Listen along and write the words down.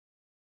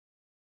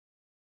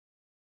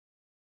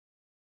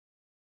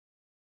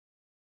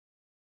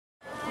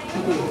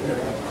Hey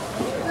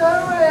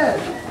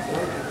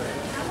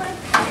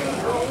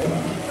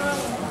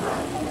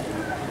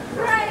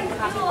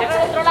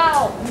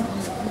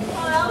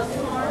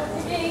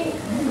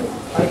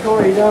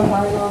Kory, you done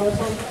painting on this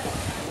one?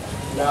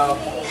 No.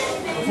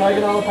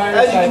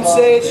 As you can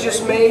see, it's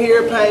just me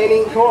here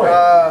painting.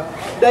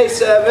 Day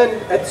 7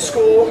 at the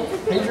school.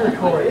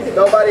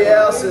 Nobody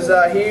else is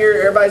here.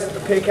 Everybody's at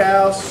the pig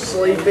house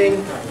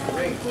sleeping.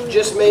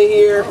 Just me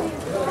here.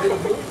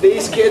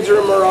 These kids are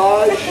a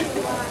mirage.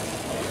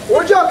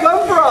 Where'd y'all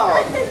come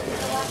from?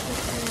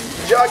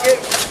 Did y'all get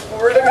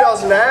rid of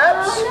y'all's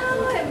naps? Oh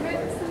no, it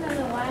rips some of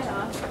the light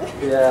off.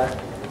 Yeah.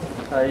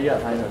 You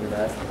got paint on your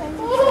back.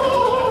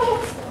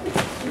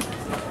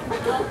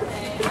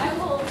 I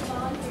will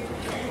volunteer.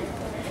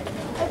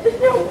 I think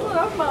you'll put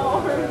off my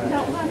arm.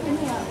 Don't have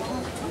any out.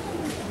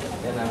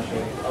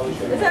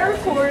 Is that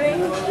recording?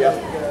 Yep.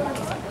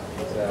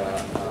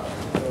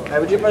 Hey,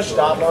 would you push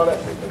stop on it?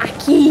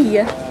 He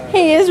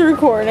is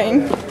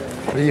recording.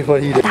 What are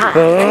you doing?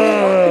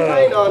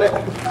 Paint on it.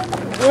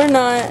 We're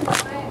not.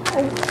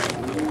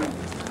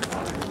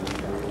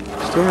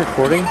 Still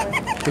recording?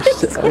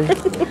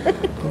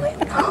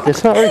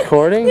 It's not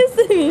recording? Yes,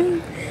 it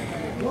is.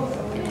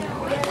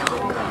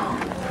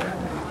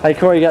 Hey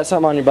Kory, you got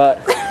something on your butt.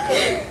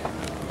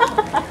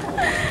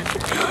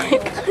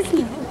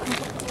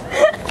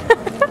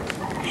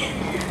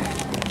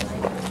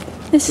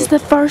 This is the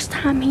first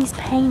time he's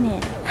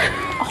painted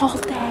all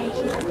day.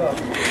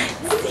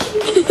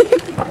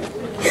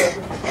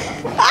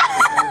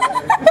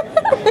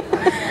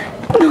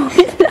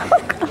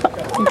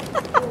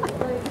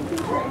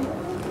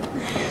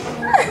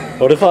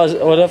 What if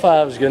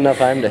I was good enough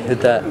for him to hit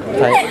that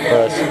paint for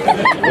us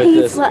with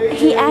this?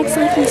 He acts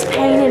like he's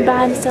painted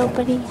by himself,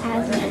 but he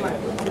hasn't.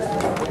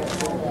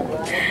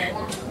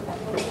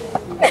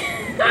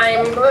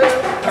 I'm blue.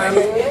 I'm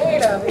in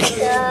need of a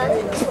guy.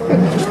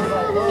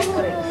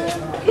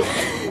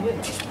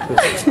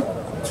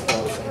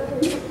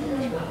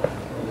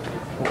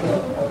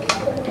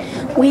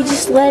 We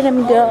just let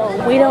him go.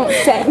 We don't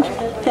say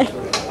anything.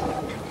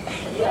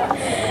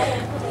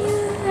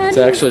 It's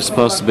actually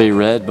supposed to be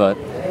red, but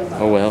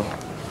oh well.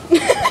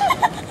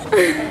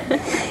 Drake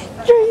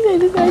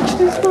said it's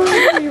actually supposed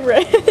to be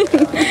red.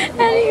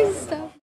 And he's